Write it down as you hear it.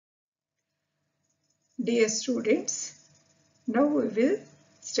Dear students, now we will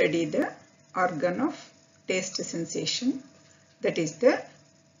study the organ of taste sensation, that is the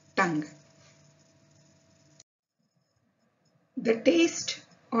tongue. The taste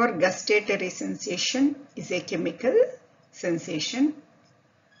or gustatory sensation is a chemical sensation,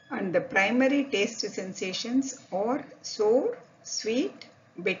 and the primary taste sensations are sour, sweet,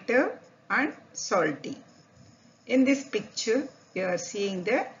 bitter and salty. In this picture, you are seeing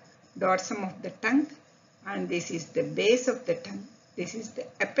the dorsum of the tongue, and this is the base of the tongue. This is the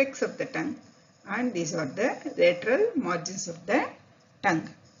apex of the tongue, and these are the lateral margins of the tongue.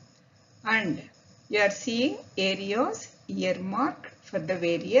 And you are seeing areas earmarked for the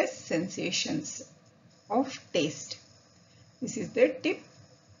various sensations of taste. This is the tip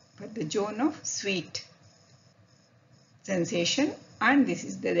for the zone of sweet sensation, and this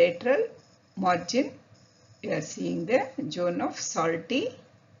is the lateral margin. You are seeing the zone of salty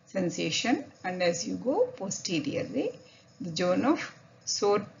sensation, and as you go posteriorly, the zone of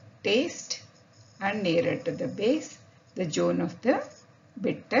sour taste, and nearer to the base, the zone of the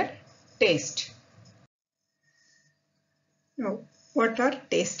bitter taste. Now, what are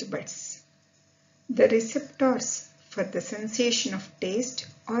taste buds? The receptors for the sensation of taste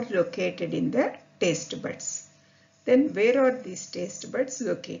are located in the taste buds. Then where are these taste buds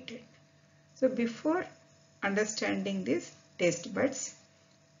located? So before understanding these taste buds,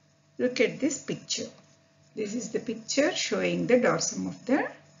 look at this picture. This is the picture showing the dorsum of the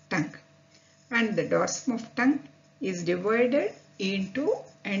tongue. And the dorsum of tongue is divided into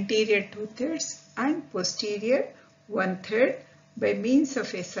anterior 2/3 and posterior 1/3 by means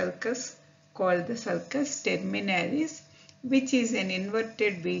of a sulcus called the sulcus terminalis, which is an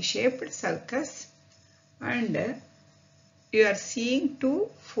inverted V-shaped sulcus. And you are seeing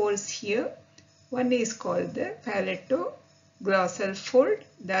two folds here. One is called the palatoglossal fold,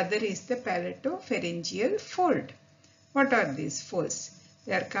 the other is the palatopharyngeal fold. What are these folds?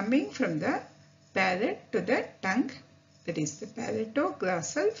 They are coming from the palate to the tongue, that is the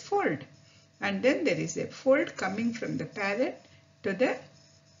palatoglossal fold. And then there is a fold coming from the palate to the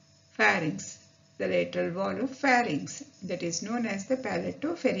pharynx, the lateral wall of pharynx, that is known as the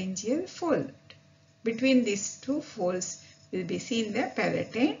palatopharyngeal fold. Between these two folds will be seen the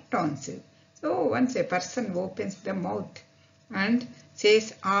palatine tonsil. So once a person opens the mouth and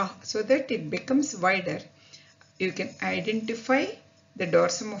says ah, so that it becomes wider, you can identify the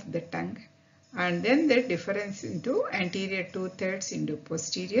dorsum of the tongue, and then the difference into anterior 2/3 into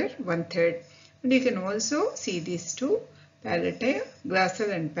posterior 1/3. And you can also see these two palatoglossal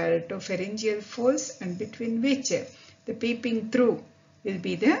and palatopharyngeal folds, and between which the peeping through will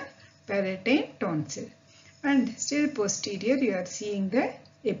be the palatine tonsil. And still posterior, you are seeing the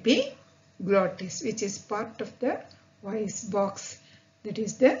epiglottis, which is part of the voice box, that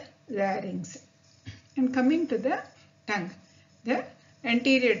is the larynx. And coming to the tongue, the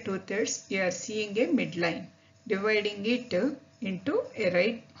anterior 2/3, you are seeing a midline dividing it into a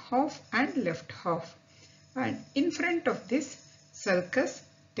right half and left half. And in front of this sulcus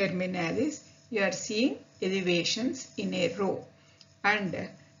terminalis, you are seeing elevations in a row, and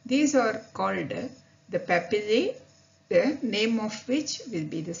these are called the papillae, the name of which will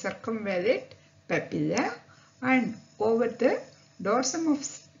be the circumvallate papilla. And over the dorsum of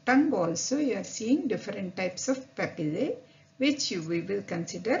tongue also, you are seeing different types of papillae, which we will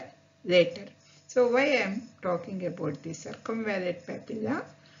consider later. So why I am talking about the circumvallate papilla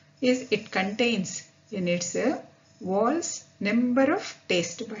is it contains in its walls number of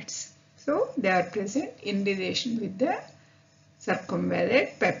taste buds. So they are present in relation with the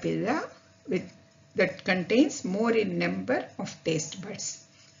circumvallate papilla, that contains more in number of taste buds.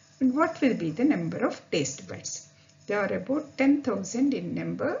 And what will be the number of taste buds? They are about 10,000 in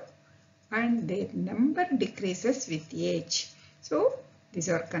number, and their number decreases with age. So these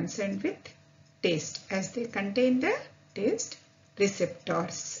are concerned with taste, as they contain the taste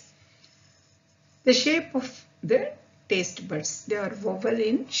receptors. The shape of the taste buds, they are oval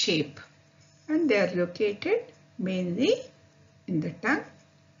in shape, and they are located mainly in the tongue,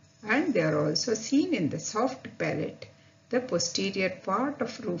 and they are also seen in the soft palate. The posterior part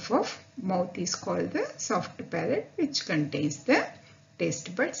of roof of mouth is called the soft palate, which contains the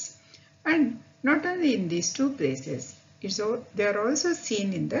taste buds. And not only in these two places, they are also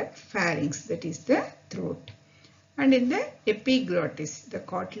seen in the pharynx, that is the throat, and in the epiglottis, the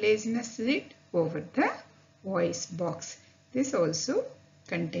cartilaginous lid over the voice box. This also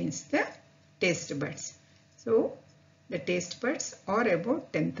contains the taste buds. So the taste buds are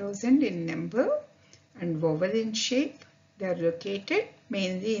about 10,000 in number and oval in shape. They are located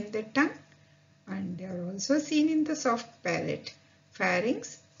mainly in the tongue, and they are also seen in the soft palate,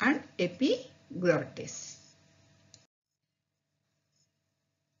 pharynx and epiglottis. glottis.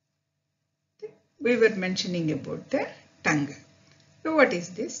 We were mentioning about the tongue. So what is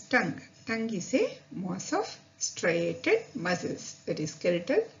this tongue? Tongue is a mass of striated muscles, that is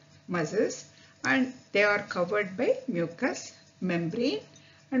skeletal muscles, and they are covered by mucous membrane.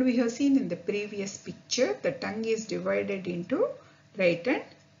 And we have seen in the previous picture the tongue is divided into right and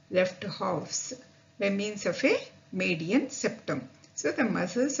left halves by means of a median septum. So the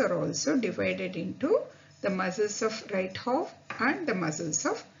muscles are also divided into the muscles of right half and the muscles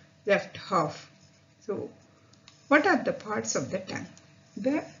of left half. So what are the parts of the tongue?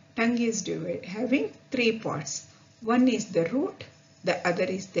 The tongue is having three parts. One is the root, the other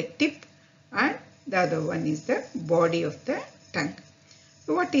is the tip, and the other one is the body of the tongue.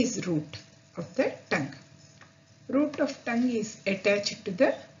 So what is root of the tongue? Root of tongue is attached to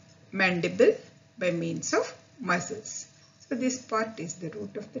the mandible by means of muscles. So this part is the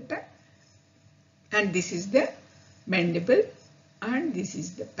root of the tongue, and this is the mandible, and this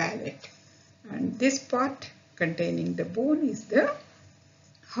is the palate. And this part containing the bone is the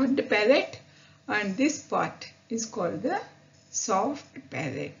hard palate, and this part is called the soft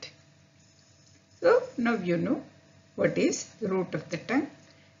palate. So now you know what is the root of the tongue.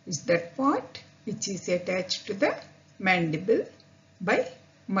 Is that part which is attached to the mandible by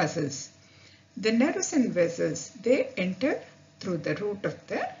muscles. The nerves and vessels, they enter through the root of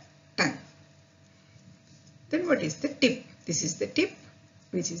the tongue. Then what is the tip? This is the tip,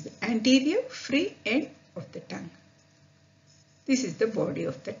 which is the anterior free end of the tongue. This is the body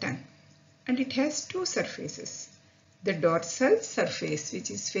of the tongue, and it has two surfaces. The dorsal surface,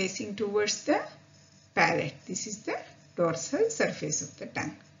 which is facing towards the palate. This is the dorsal surface of the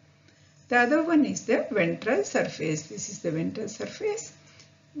tongue. The other one is the ventral surface. This is the ventral surface,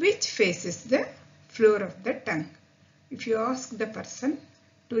 which faces the floor of the tongue. If you ask the person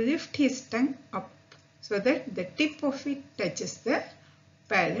to lift his tongue up so that the tip of it touches the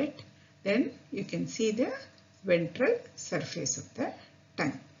palate, then you can see the ventral surface of the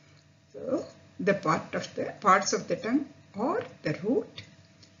tongue. So the parts of the tongue are the root,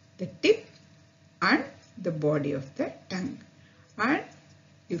 the tip, and the body of the tongue. And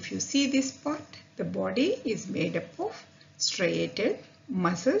if you see this part, the body is made up of striated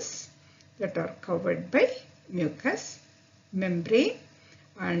muscles that are covered by mucous membrane,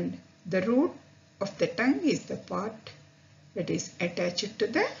 and the root of the tongue is the part that is attached to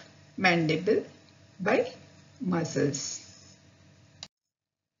the mandible by muscles.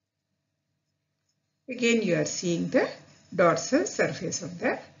 Again you are seeing the dorsal surface of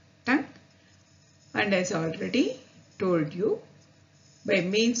the tongue, and as already told you, by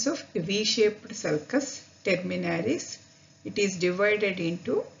means of a V-shaped sulcus terminalis, it is divided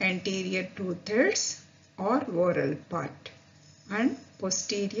into anterior 2/3 or oral part and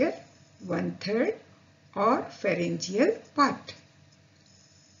posterior 1/3 or pharyngeal part.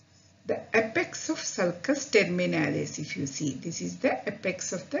 The apex of sulcus terminalis, if you see, this is the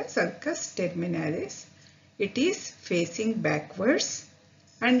apex of the sulcus terminalis. It is facing backwards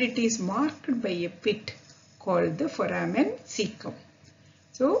and it is marked by a pit called the foramen cecum.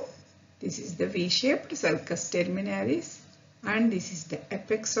 So this is the V-shaped sulcus terminalis, and this is the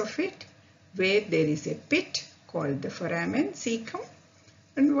apex of it where there is a pit called the foramen cecum.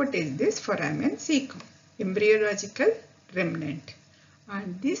 And what is this foramen cecum? Embryological remnant.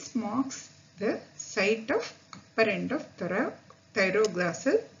 And this marks the site of upper end of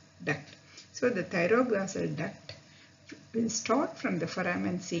thyroglossal duct. So the thyroglossal duct will start from the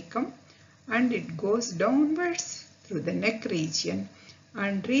foramen cecum and it goes downwards through the neck region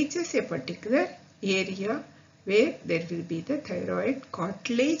and reaches a particular area where there will be the thyroid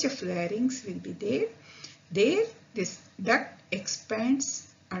cartilage of larynx will be there. There this duct expands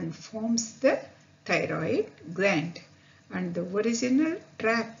and forms the thyroid gland, and the original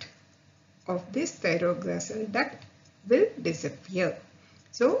tract of this thyroglossal duct will disappear.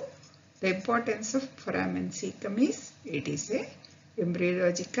 So the importance of foramen cecum is it is a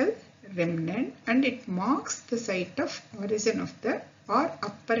embryological remnant and it marks the site of origin of the or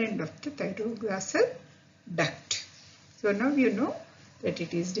upper end of the thyroglossal duct. So now you know that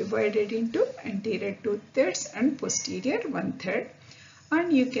it is divided into anterior 2/3 and posterior 1/3,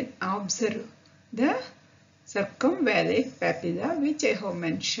 and you can observe the circumvallate papilla which I have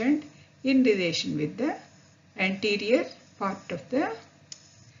mentioned in relation with the anterior part of the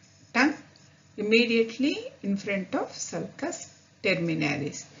tongue immediately in front of sulcus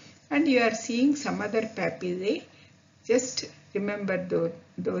terminalis. And you are seeing some other papillae. Just remember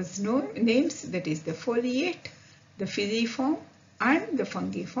those names, that is the foliate, the filiform and the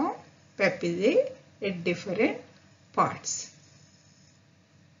fungiform papillae at different parts.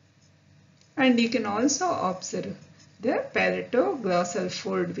 And you can also observe the palatoglossal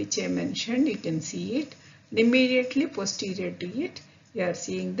fold which I mentioned. You can see it. And immediately posterior to it, you are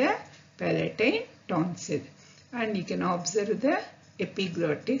seeing the palatine tonsil. And you can observe the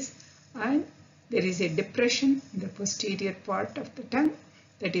epiglottis, and there is a depression in the posterior part of the tongue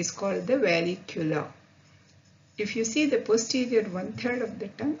that is called the vallicula. If you see the posterior 1/3 of the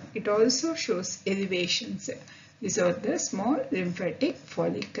tongue, it also shows elevations. These are the small lymphatic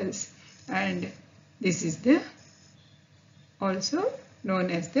follicles, and this is the also known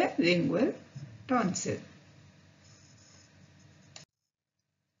as the lingual tonsil.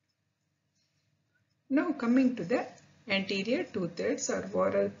 Now coming to the anterior 2/3 or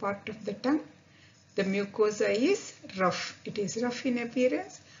oral part of the tongue, the mucosa is rough. It is rough in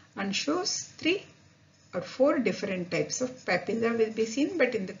appearance and shows 3 or 4 different types of papilla will be seen,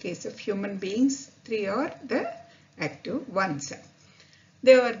 but in the case of human beings, 3 are the active ones.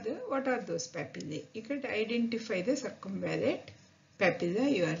 What are those papillae? You could identify the circumvallate papilla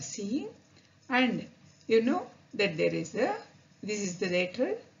you are seeing, and you know that this is the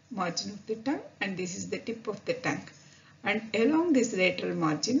lateral margin of the tongue and this is the tip of the tongue. And along this lateral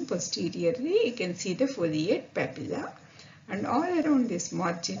margin posteriorly, you can see the foliate papilla, and all around this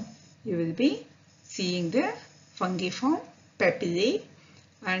margin you will be seeing the fungiform papillae,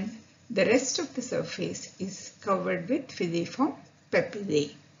 and the rest of the surface is covered with filiform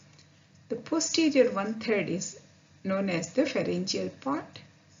papillae. The posterior 1/3 is known as the pharyngeal part.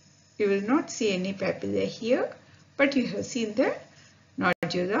 You will not see any papillae here, but you have seen the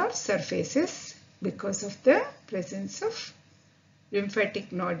nodular surfaces because of the presence of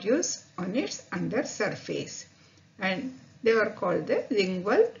lymphatic nodules on its under surface, and they are called the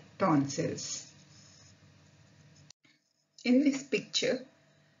lingual tonsils. In this picture,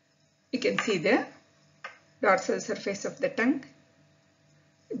 you can see the dorsal surface of the tongue,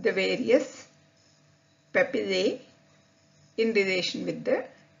 the various papillae in relation with the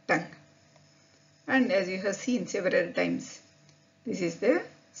tongue. And as you have seen several times, this is the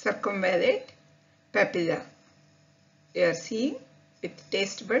circumvallate papilla. You are seeing with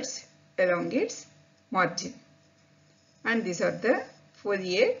taste buds along its margin. And these are the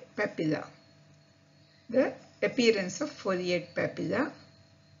foliate papilla. The appearance of foliate papilla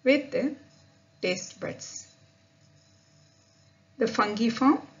with taste buds. The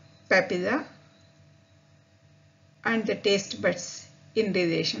fungiform papilla and the taste buds in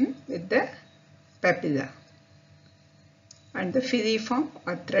relation with the papilla, and the filiform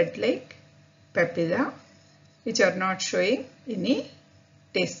or thread-like papilla which are not showing any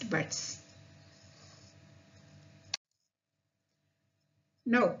taste buds.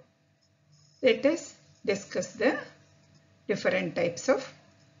 Now let us discuss the different types of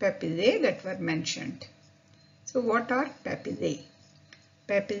papillae that were mentioned. So what are papillae?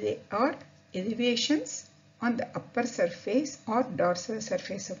 Papillae are elevations on the upper surface or dorsal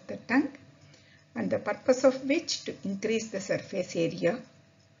surface of the tongue, and the purpose of which to increase the surface area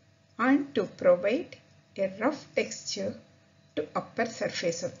and to provide a rough texture to upper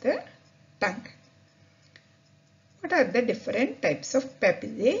surface of the tongue. What are the different types of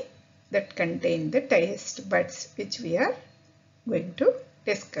papillae that contain the taste buds which we are going to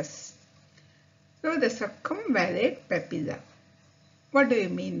discuss? So the circumvallate papilla. What do you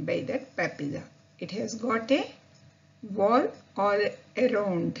mean by that papilla? It has got a wall all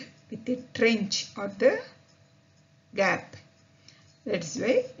around with a trench or the gap. That's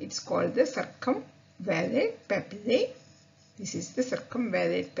why it's called the circumvallate papillae. This is the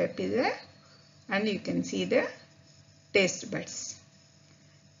circumvallate papilla, and you can see the taste buds.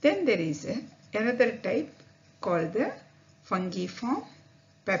 Then there is another type called the fungiform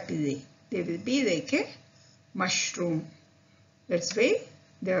papillae. They will be like a mushroom. That's why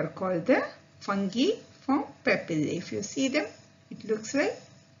they are called the fungiform papillae. If you see them, it looks like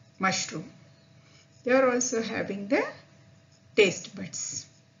mushroom. They are also having the taste buds.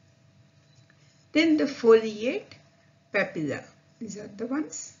 Then the foliate papilla. These are the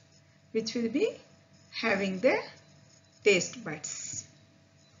ones which will be having the taste buds.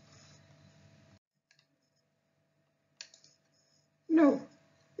 Now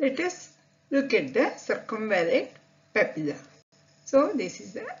let us look at the circumvallate papilla. So this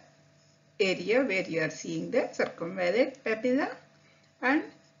is the area where you are seeing the circumvallate papilla, and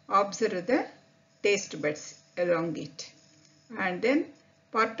observe the taste buds along it, and then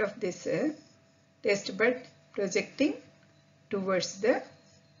part of this taste bud projecting towards the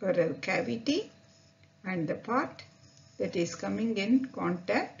oral cavity, and the part that is coming in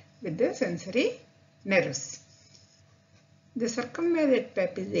contact with the sensory nerves. The circumvallate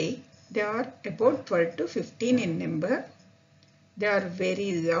papillae, they are about 12 to 15 in number, They are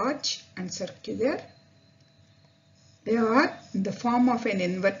very large and circular. They are in the form of an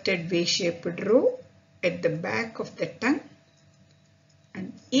inverted V-shaped row at the back of the tongue,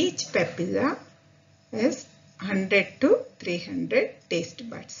 and each papilla has 100 to 300 taste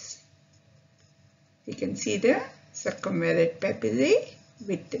buds. You can see the circumvallate papillae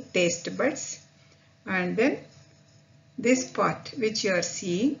with the taste buds, and then this part which you are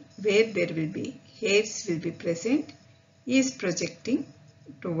seeing where there will be hairs will be present is projecting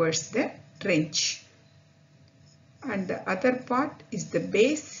towards the trench, and the other part is the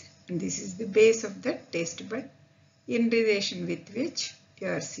base, and this is the base of the taste bud in relation with which you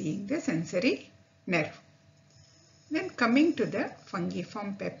are seeing the sensory nerve. Then coming to the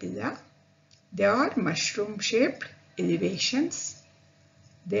fungiform papilla, they are mushroom shaped elevations.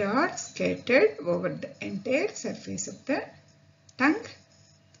 They are scattered over the entire surface of the tongue,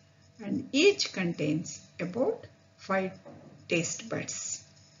 and each contains about 5 taste buds.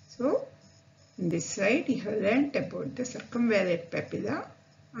 So in this slide you have learnt about the circumvallate papilla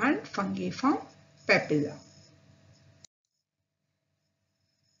and fungiform papilla.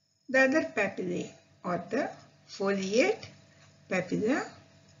 The other papillae are the foliate papilla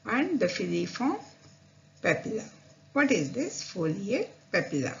and the filiform papilla. What is this foliate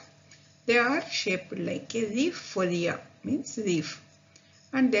papilla? They are shaped like a leaf. Folia means leaf,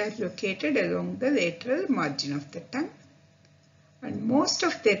 and they are located along the lateral margin of the tongue, and most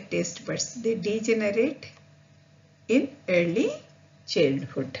of their taste buds they degenerate in early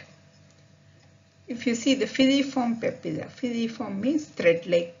childhood. If you see the filiform papilla, filiform means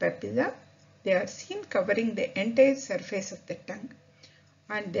thread-like papilla. They are seen covering the entire surface of the tongue,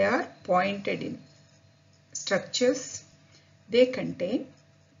 and they are pointed in structures. They contain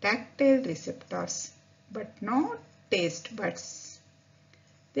tactile receptors but not taste buds.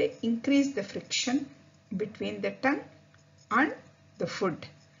 They increase the friction between the tongue and the food,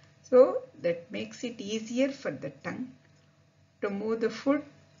 so that makes it easier for the tongue to move the food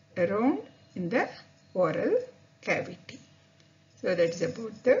around in the oral cavity. So that is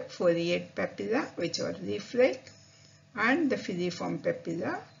about the foliate papilla, which are leaf-like, and the filiform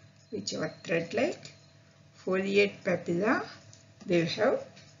papilla, which are thread-like. Foliate papilla, they have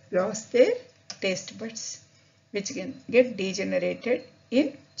lost their taste buds, which can get degenerated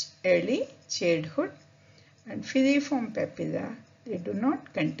in early childhood, and filiform papilla, they do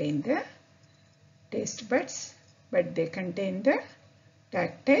not contain the taste buds, but they contain the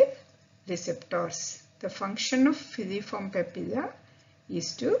tactile receptors. The function of filiform papilla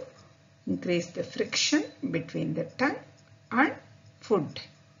is to increase the friction between the tongue and food.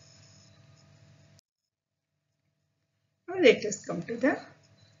 Now let us come to the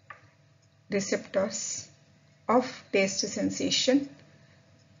receptors of taste sensation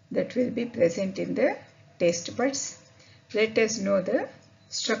that will be present in the taste buds. Let us know the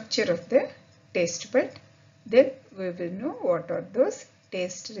structure of the taste bud, then we will know what are those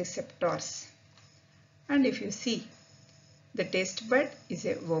taste receptors. And if you see, the taste bud is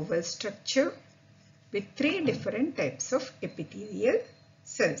a oval structure with 3 different types of epithelial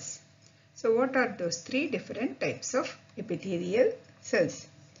cells. So what are those 3 different types of epithelial cells?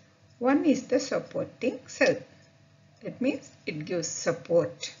 One is the supporting cell. That means it gives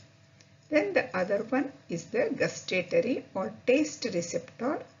support. Then the other one is the gustatory or taste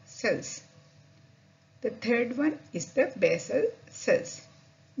receptor cells. The third one is the basal cells.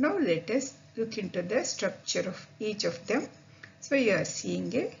 Now let us look into the structure of each of them. So you are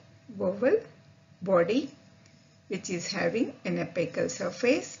seeing a oval body which is having an apical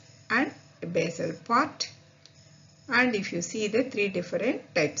surface and a basal part. And if you see the 3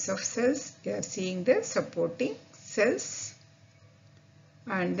 different types of cells, you are seeing the supporting cells,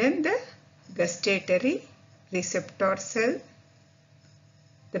 and then the gustatory receptor cell,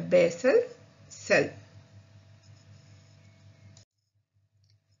 the basal cell.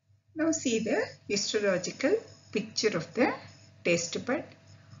 Now see the histological picture of the taste bud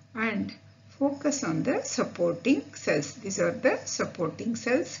and focus on the supporting cells. These are the supporting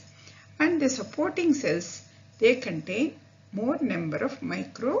cells, and the supporting cells, they contain more number of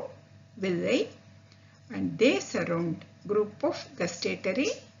microvilli, and they surround group of gustatory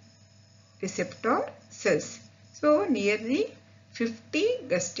receptor cells. So nearly 50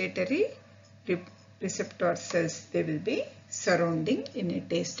 gustatory receptor cells they will be surrounding in a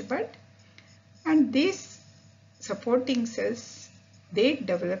taste bud, and these supporting cells they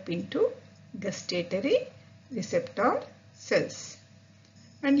develop into gustatory receptor cells,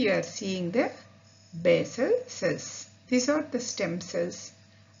 and you are seeing the basal cells. These are the stem cells,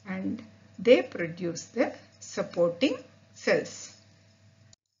 and they produce the supporting cells.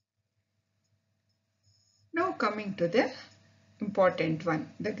 Now coming to the important one,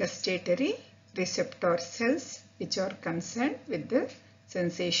 the gustatory receptor cells, which are concerned with the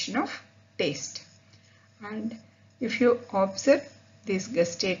sensation of taste. And if you observe these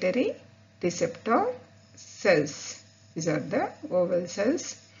gustatory receptor cells, these are the oval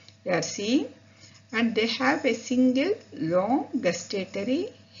cells you are seeing, and they have a single long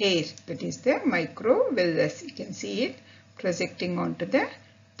gustatory hair, that is the microvillus. You can see it projecting onto the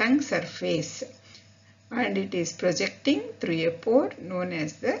tongue surface, and it is projecting through a pore known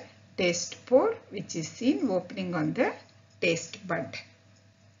as the taste pore, which is seen opening on the taste bud.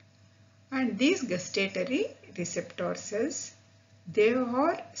 And these gustatory receptor cells, they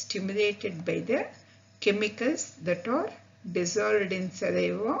are stimulated by the chemicals that are dissolved in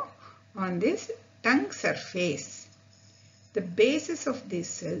saliva on this tongue surface. The basis of these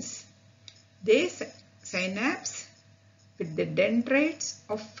cells, they synapse with the dendrites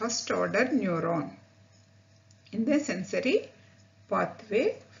of first order neuron in the sensory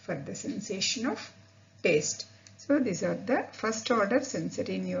pathway for the sensation of taste. So these are the first order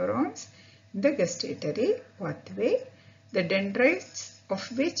sensory neurons in the gustatory pathway, the dendrites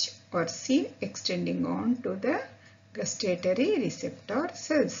of which are seen extending on to the gustatory receptor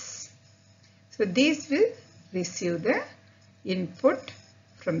cells. So these will receive the input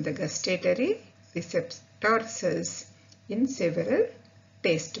from the gustatory receptor cells in several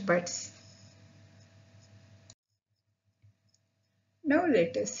taste buds. Now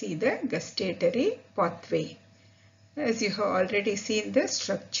let us see the gustatory pathway. As you have already seen the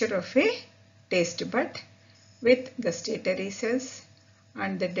structure of a taste bud with gustatory cells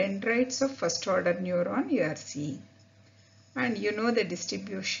and the dendrites of first order neuron you are seeing. And you know the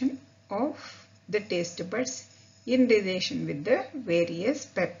distribution of the taste buds in relation with the various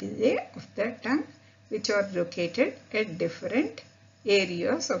papillae of the tongue, which are located at different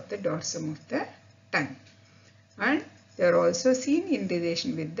areas of the dorsum of the tongue. And they are also seen in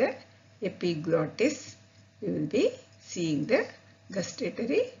relation with the epiglottis. We will be seeing the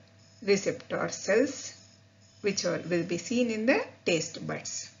gustatory receptor cells, which will be seen in the taste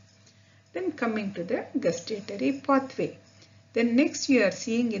buds. Then coming to the gustatory pathway. Then next you are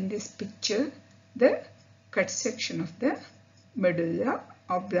seeing in this picture the cut section of the medulla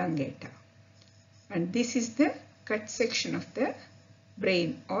oblongata. And this is the cut section of the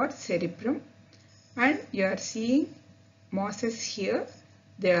brain or cerebrum. And you are seeing mosses here.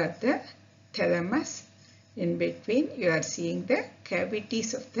 They are the thalamus. In between you are seeing the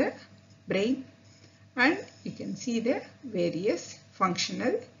cavities of the brain, and you can see the various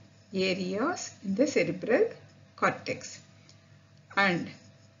functional areas in the cerebral cortex. And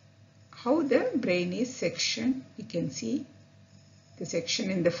how the brain is sectioned, you can see the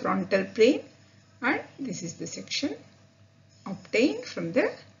section in the frontal plane, and this is the section obtained from the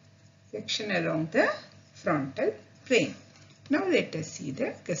section along the frontal plane. Now let us see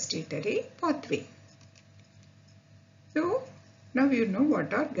the gustatory pathway. So now you know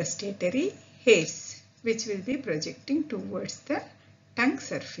what are gustatory hairs, which will be projecting towards the tongue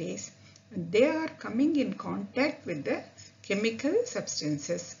surface, and they are coming in contact with the chemical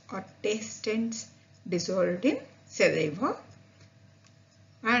substances or tastants dissolved in saliva,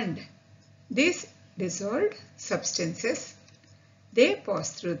 and these dissolved substances, they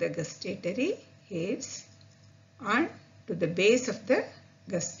pass through the gustatory hairs and to the base of the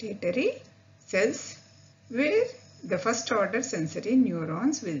gustatory cells, where the first order sensory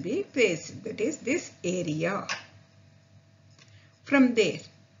neurons will be placed, that is this area. From there,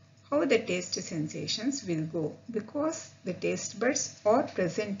 how the taste sensations will go, because the taste buds are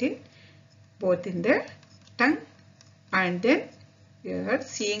present in both in the tongue, and then you are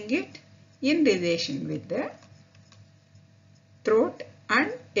seeing it in relation with the throat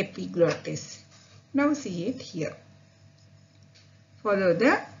and epiglottis. Now see it here. Follow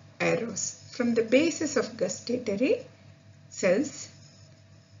the arrows. From the basis of gustatory cells,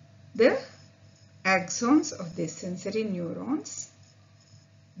 the axons of the sensory neurons,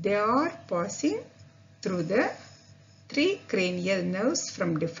 they are passing through the 3 cranial nerves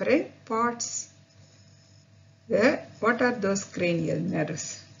from different parts. What are those cranial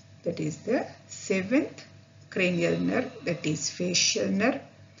nerves? That is the 7th cranial nerve, that is facial nerve.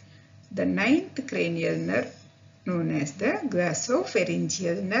 The 9th cranial nerve, known as the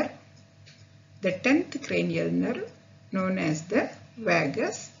glossopharyngeal nerve. The 10th cranial nerve, known as the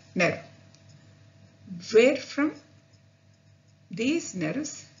vagus nerve, where from these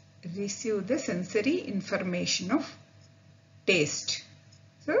nerves receive the sensory information of taste.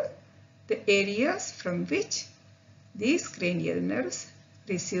 So the areas from which these cranial nerves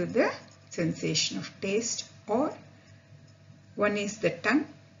receive the sensation of taste, or one is the tongue,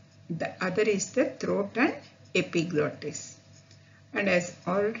 the other is the throat and epiglottis. And as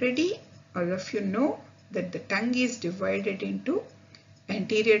already all of you know that the tongue is divided into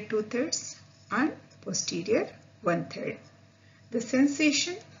anterior 2/3 and posterior 1/3. The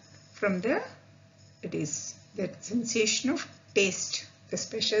sensation from the sensation of taste, the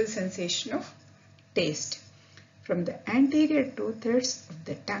special sensation of taste. From the anterior 2/3 of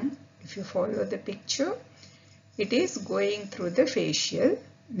the tongue, if you follow the picture, it is going through the facial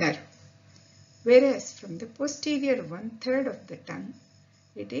nerve. Whereas from the posterior 1/3 of the tongue,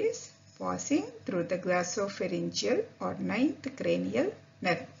 it is passing through the glossopharyngeal or 9th cranial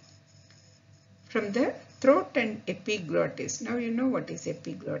nerve. From the throat and epiglottis. Now you know what is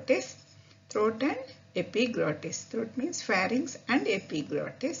epiglottis. Throat and epiglottis. Throat means pharynx and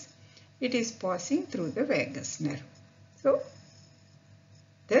epiglottis. It is passing through the vagus nerve. So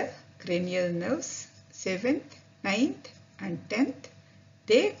the cranial nerves 7th, 9th and 10th,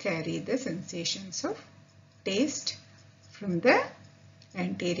 they carry the sensations of taste from the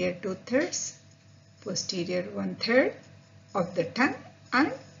anterior 2/3, posterior 1/3 of the tongue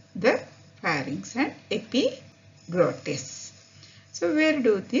and the pharynx and epiglottis. So where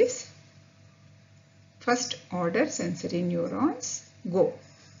do these first order sensory neurons go?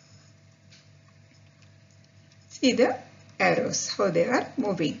 See the arrows, how they are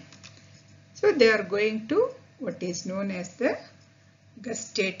moving. So they are going to what is known as the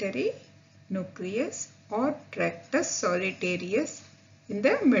gustatory nucleus or tractus solitarius in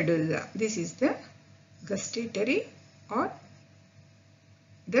the medulla. This is the gustatory or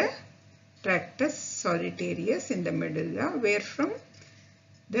the tractus solitarius in the medulla, where from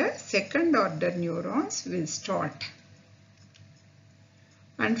the second order neurons will start.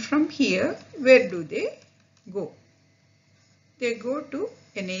 And from here, where do they go? They go to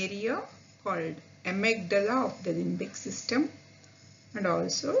an area called amygdala of the limbic system and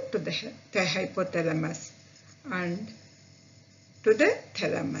also to the hypothalamus and to the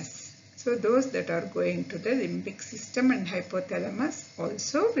thalamus. So those that are going to the limbic system and hypothalamus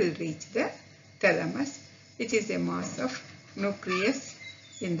also will reach the thalamus, which is a mass of nucleus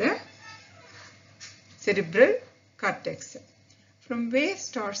in the cerebral cortex. From where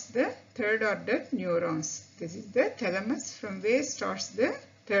starts the third order neurons? This is the thalamus. From where starts the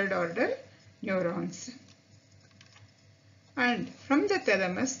third order neurons? And from the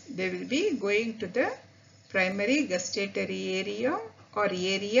thalamus, they will be going to the primary gustatory area or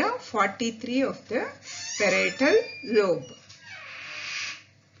area 43 of the parietal lobe.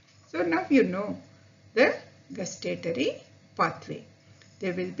 So now you know the gustatory pathway.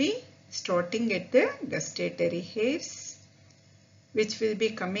 They will be starting at the gustatory hairs, which will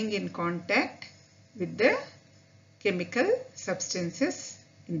be coming in contact with the chemical substances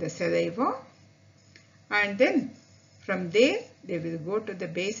in the saliva, and then from there they will go to the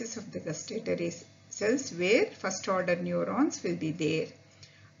basis of the gustatory cells where first order neurons will be there.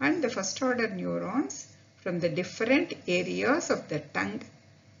 And the first order neurons from the different areas of the tongue,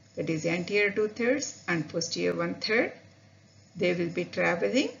 that is anterior 2/3 and posterior 1/3, they will be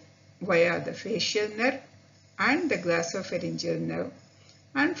traveling via the facial nerve and the glossopharyngeal nerve,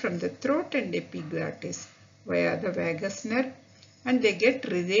 and from the throat and epiglottis via the vagus nerve, and they get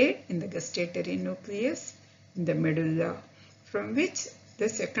relayed in the gustatory nucleus in the medulla, from which the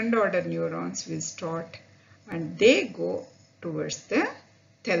second order neurons will start and they go towards the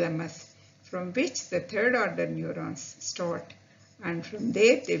thalamus, from which the third order neurons start, and from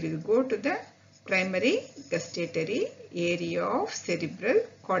there they will go to the primary gustatory area of cerebral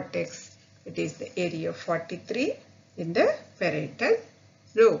cortex. It is the area 43 in the parietal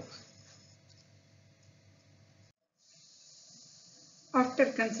lobe. After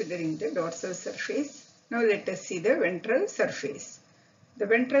considering the dorsal surface, now let us see the ventral surface. The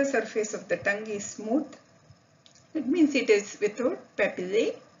ventral surface of the tongue is smooth. That means it is without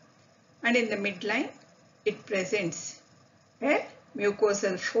papillae, and in the midline it presents a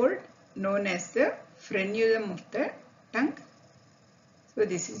mucosal fold known as the frenulum of the tongue. So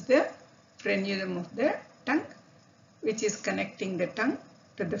this is the frenulum of the tongue, which is connecting the tongue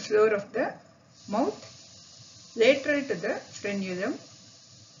to the floor of the mouth. Lateral to the frenulum,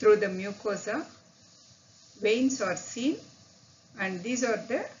 through the mucosa, veins are seen, and these are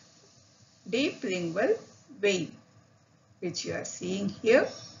the deep lingual vein, which you are seeing here.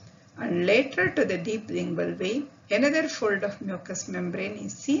 And lateral to the deep lingual vein, another fold of mucous membrane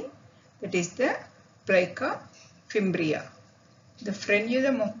is seen, that is the plica fimbria. The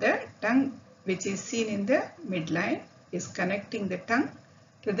frenulum of the tongue, which is seen in the midline, is connecting the tongue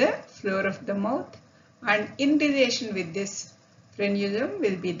to the floor of the mouth, and in relation with this frenulum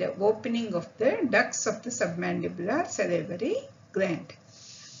will be the opening of the ducts of the submandibular salivary gland.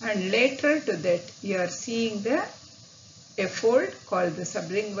 And lateral to that you are seeing the a fold called the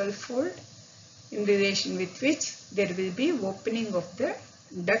sublingual fold, in relation with which there will be opening of the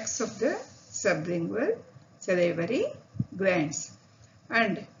ducts of the sublingual salivary glands.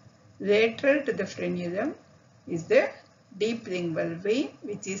 And lateral to the frenulum is the deep lingual vein,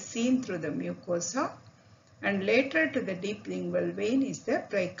 which is seen through the mucosa, and lateral to the deep lingual vein is the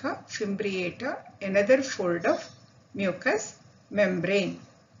plica fimbriata, another fold of mucous membrane.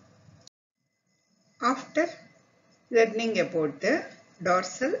 After learning about the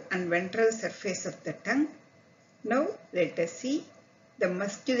dorsal and ventral surface of the tongue, now let us see the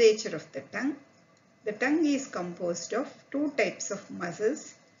musculature of the tongue. The tongue is composed of two types of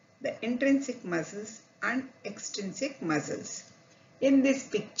muscles, the intrinsic muscles and extrinsic muscles. In this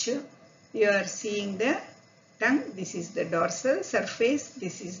picture, you are seeing the tongue. This is the dorsal surface,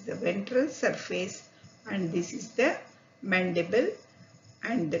 this is the ventral surface, and this is the mandible.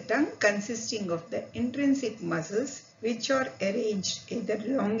 And the tongue consisting of the intrinsic muscles, which are arranged either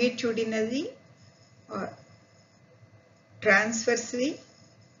longitudinally or transversely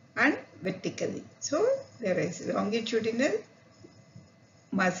and vertically. So there is longitudinal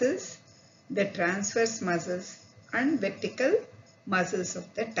muscles, the transverse muscles and vertical muscles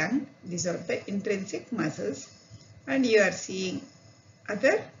of the tongue. These are the intrinsic muscles, and you are seeing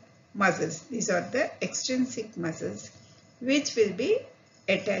other muscles. These are the extrinsic muscles which will be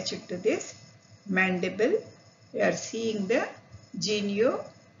attached to this mandible. You are seeing the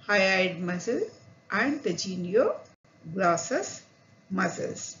geniohyoid muscle and the genioglossus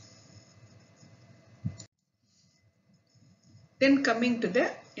muscles. Then coming to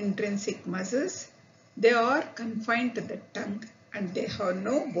the intrinsic muscles, they are confined to the tongue and they have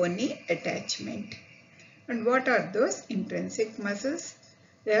no bony attachment. And what are those intrinsic muscles?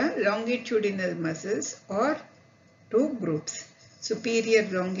 They are longitudinal muscles, or two groups, superior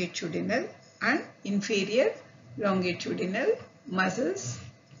longitudinal and inferior longitudinal muscles.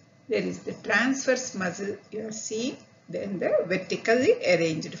 There is the transverse muscle you are seeing, then the vertically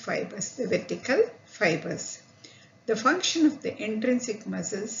arranged fibers, the vertical fibers. The function of the intrinsic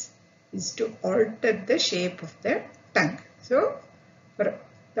muscles is to alter the shape of the tongue. So, for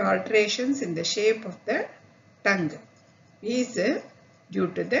the alterations in the shape of the tongue is due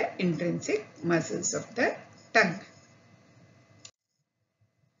to the intrinsic muscles of the tongue.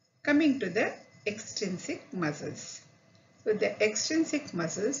 Coming to the extrinsic muscles. So the extrinsic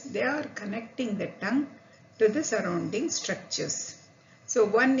muscles, they are connecting the tongue to the surrounding structures. So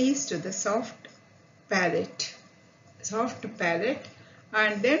one is to the soft palate,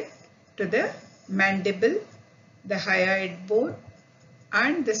 and then to the mandible, the hyoid bone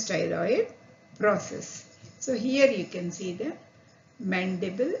and the styloid process. So here you can see the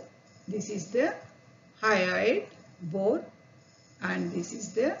mandible, this is the hyoid bone and this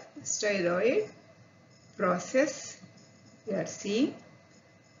is the styloid process you are seeing.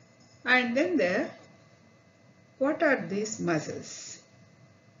 And then what are these muscles?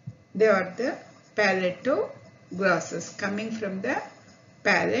 They are the palatoglossus, coming from the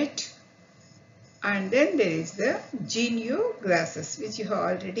palate, and then there is the genioglossus, which you have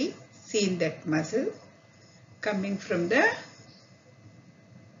already seen, that muscle coming from the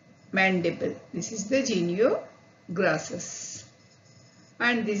mandible. This is the genioglossus,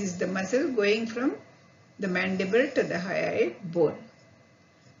 and this is the muscle going from the mandible to the hyoid bone.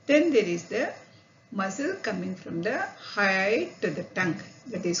 Then there is the muscle coming from the hyoid to the tongue,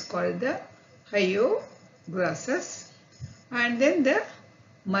 that is called the hyoglossus, and then the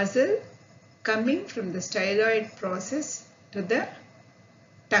muscle coming from the styloid process to the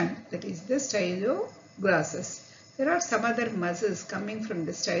tongue, that is the styloglossus. There are some other muscles coming from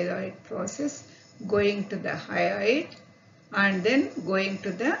the styloid process going to the hyoid and then going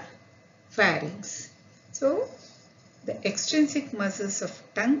to the pharynx. So the extrinsic muscles of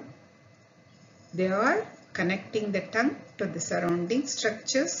tongue, they are connecting the tongue to the surrounding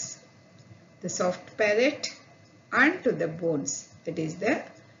structures, the soft palate and to the bones, that is the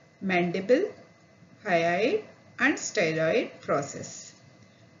mandible, hyoid and styloid process.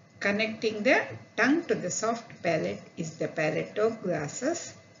 Connecting the tongue to the soft palate is the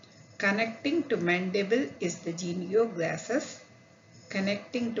palatoglossus. Connecting to mandible is the genioglossus.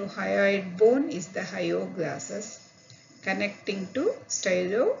 Connecting to hyoid bone is the hyoglossus. Connecting to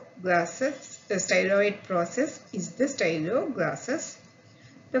styloglossus, the styloid process is the styloglossus.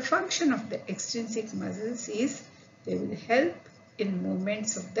 The function of the extrinsic muscles is they will help in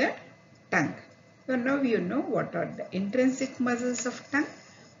movements of the tongue. So now you know what are the intrinsic muscles of tongue,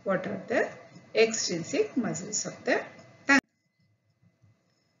 what are the extrinsic muscles of the tongue.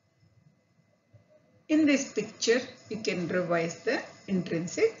 In this picture, you can revise the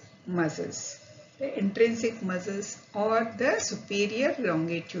intrinsic muscles. The intrinsic muscles are the superior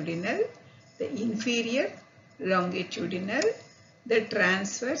longitudinal, the inferior longitudinal, the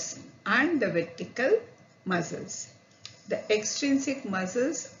transverse and the vertical muscles. The extrinsic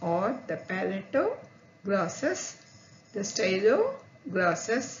muscles are the palatoglossus, the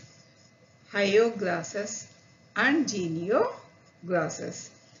styloglossus, hyoglossus and genioglossus.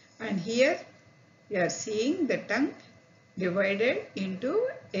 And here we are seeing the tongue divided into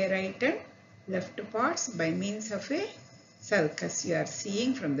a right and left parts by means of a sulcus. You are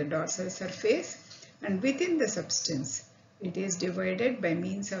seeing from the dorsal surface, and within the substance it is divided by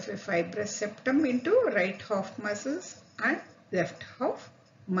means of a fibrous septum into right half muscles and left half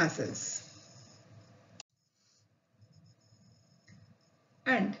muscles.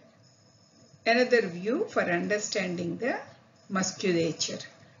 And another view for understanding the musculature.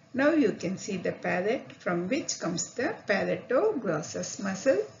 Now you can see the palate, from which comes the palatoglossus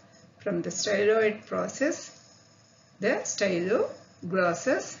muscle. From the styloid process, the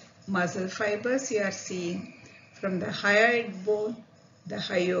styloglossus muscle fibers you are seeing. From the hyoid bone, the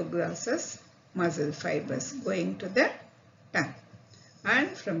hyoglossus muscle fibers going to the tongue. And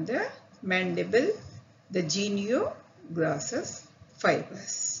from the mandible, the genioglossus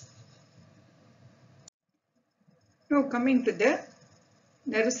fibers. Now coming to the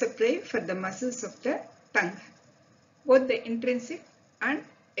nerve supply for the muscles of the tongue, both the intrinsic and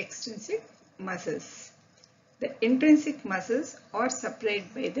extrinsic muscles. The intrinsic muscles are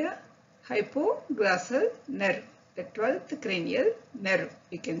supplied by the hypoglossal nerve, the 12th cranial nerve.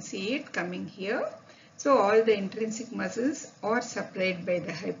 You can see it coming here. So all the intrinsic muscles are supplied by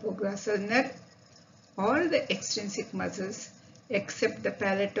the hypoglossal nerve. All the extrinsic muscles except the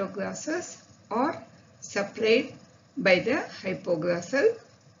palatoglossus are supplied by the hypoglossal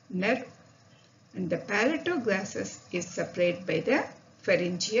nerve, and the palatoglossus is supplied by the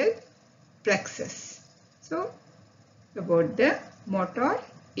pharyngeal plexus. So about the motor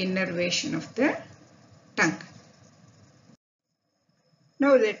innervation of the tongue.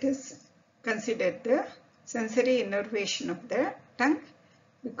 Now let us consider the sensory innervation of the tongue,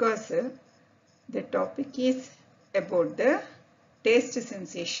 because the topic is about the taste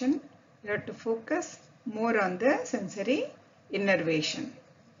sensation. You have to focus more on the sensory innervation.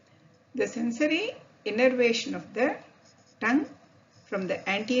 The sensory innervation of the tongue from the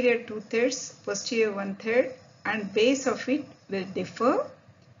anterior 2/3, posterior 1/3 and base of it will differ,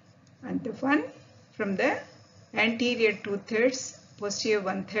 and the one from the anterior 2/3, posterior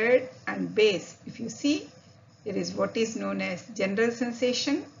 1/3 and base, if you see, there is what is known as general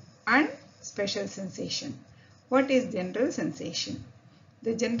sensation and special sensation. What is general sensation?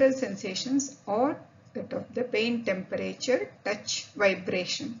 The general sensations are that of the pain, temperature, touch,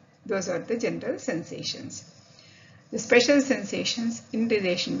 vibration. Those are the general sensations. The special sensations in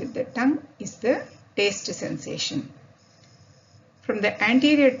relation with the tongue is the taste sensation. From the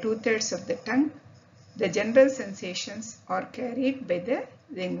anterior 2/3 of the tongue, the general sensations are carried by the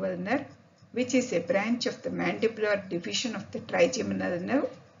lingual nerve, which is a branch of the mandibular division of the trigeminal nerve.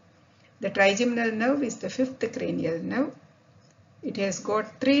 The trigeminal nerve is the 5th cranial nerve. It has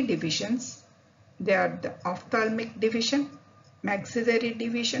got 3 divisions. They are the ophthalmic division, maxillary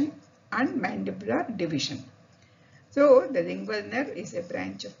division and mandibular division. So the lingual nerve is a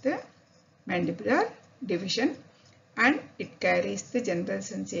branch of the mandibular division, and it carries the general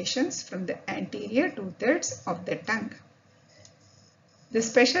sensations from the anterior 2/3 of the tongue. The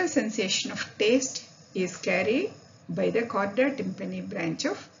special sensation of taste is carried by the chorda tympani branch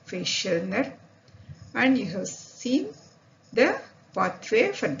of facial nerve, and you have seen the pathway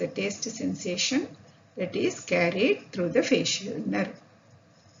for the taste sensation that is carried through the facial nerve.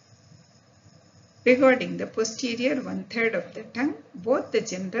 Regarding the posterior 1/3 of the tongue, both the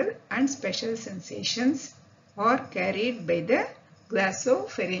general and special sensations are carried by the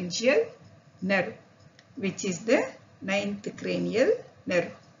glossopharyngeal nerve, which is the 9th cranial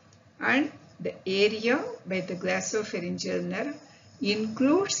nerve, and the area by the glossopharyngeal nerve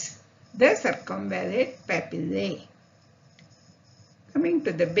includes the circumvallate papillae. Coming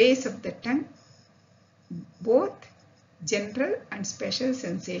to the base of the tongue, both general and special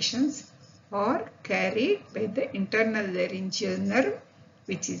sensations are carried by the internal laryngeal nerve,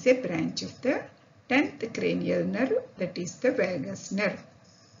 which is a branch of the 10th cranial nerve, that is the vagus nerve.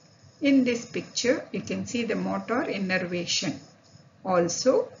 In this picture, you can see the motor innervation.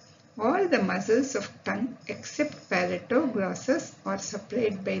 Also, all the muscles of tongue except palatoglossus are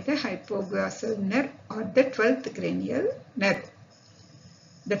supplied by the hypoglossal nerve or the 12th cranial nerve.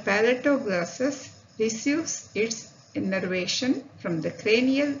 The palatoglossus receives its innervation from the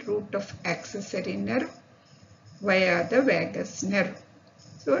cranial root of accessory nerve via the vagus nerve.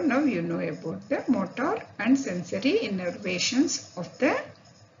 So now you know about the motor and sensory innervations of the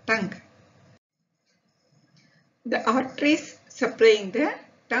tongue. The arteries supplying the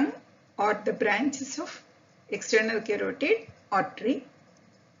tongue are the branches of external carotid artery.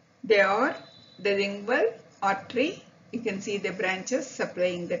 They are the lingual artery. You can see the branches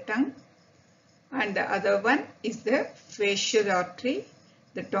supplying the tongue. And the other one is the facial artery,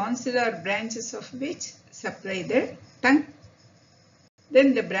 the tonsillar branches of which supply the tongue.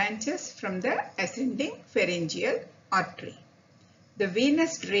 Then the branches from the ascending pharyngeal artery. The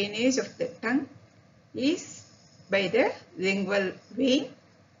venous drainage of the tongue is by the lingual vein,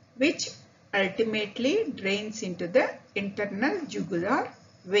 which ultimately drains into the internal jugular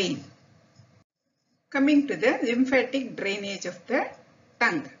vein. Coming to the lymphatic drainage of the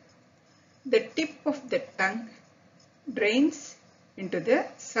tongue. The tip of the tongue drains into the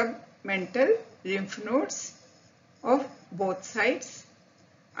submental lymph nodes of both sides,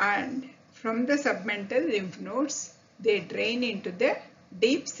 and from the submental lymph nodes they drain into the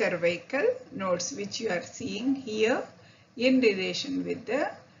deep cervical nodes, which you are seeing here in relation with the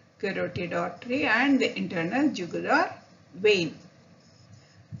carotid artery and the internal jugular vein.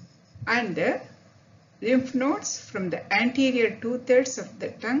 And the lymph nodes from the anterior 2/3 of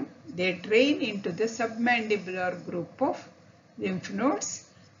the tongue, they drain into the submandibular group of lymph nodes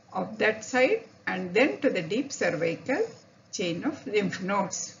of that side and then to the deep cervical chain of lymph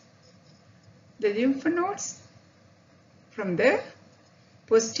nodes. The lymph nodes from the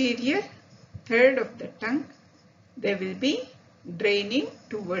posterior third of the tongue, they will be draining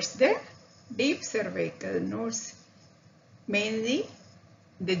towards the deep cervical nodes, mainly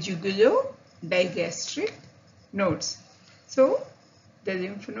the jugulo-digastric nodes. So, the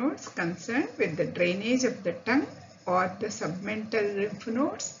lymph nodes concerned with the drainage of the tongue are the submental lymph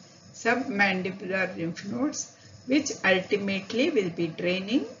nodes, submandibular lymph nodes, which ultimately will be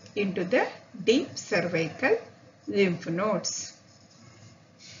draining into the deep cervical lymph nodes.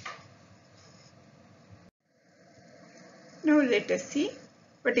 Now let us see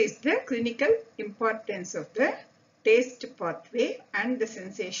what is the clinical importance of the taste pathway and the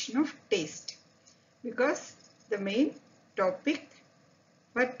sensation of taste, because the main topic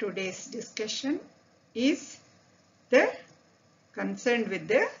for today's discussion is the concerned with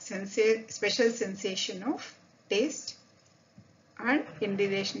the special sensation of taste, and in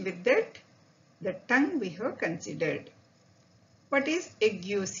relation with that the tongue we have considered. What is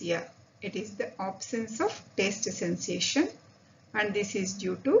ageusia? It is the absence of taste sensation, and this is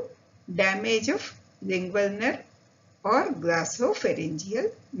due to damage of lingual nerve or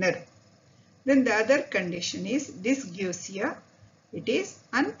glossopharyngeal nerve. Then the other condition is dysgeusia. It is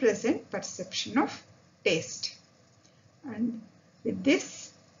unpleasant perception of taste. And with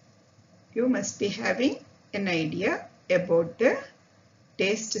this, you must be having an idea about the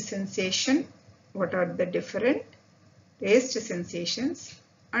taste sensation, what are the different taste sensations,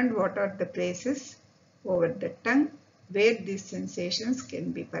 and what are the places over the tongue where these sensations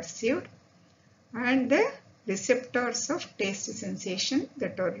can be perceived, and the receptors of taste sensation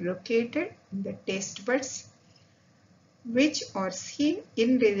that are located in the taste buds, which are seen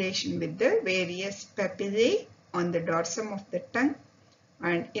in relation with the various papillae on the dorsum of the tongue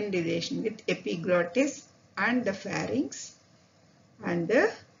and in relation with epiglottis and the pharynx, and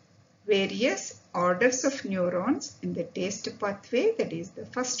the various orders of neurons in the taste pathway, that is the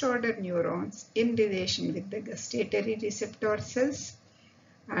first order neurons in relation with the gustatory receptor cells,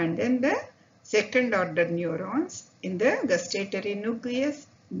 and then the second order neurons in the gustatory nucleus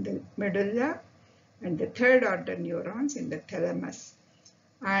in the medulla, and the third order neurons in the thalamus.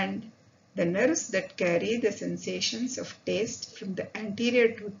 And the nerves that carry the sensations of taste from the anterior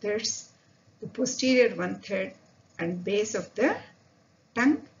 2/3, the posterior 1/3 and base of the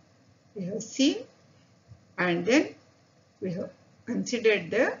tongue we have seen, and then we have considered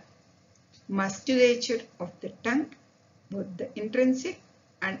the musculature of the tongue, both the intrinsic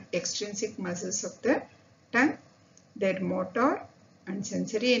and extrinsic muscles of the tongue, their motor and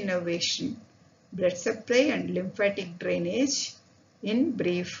sensory innervation, blood supply and lymphatic drainage in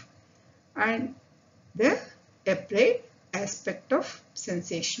brief, and the applied aspect of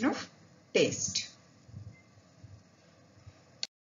sensation of taste.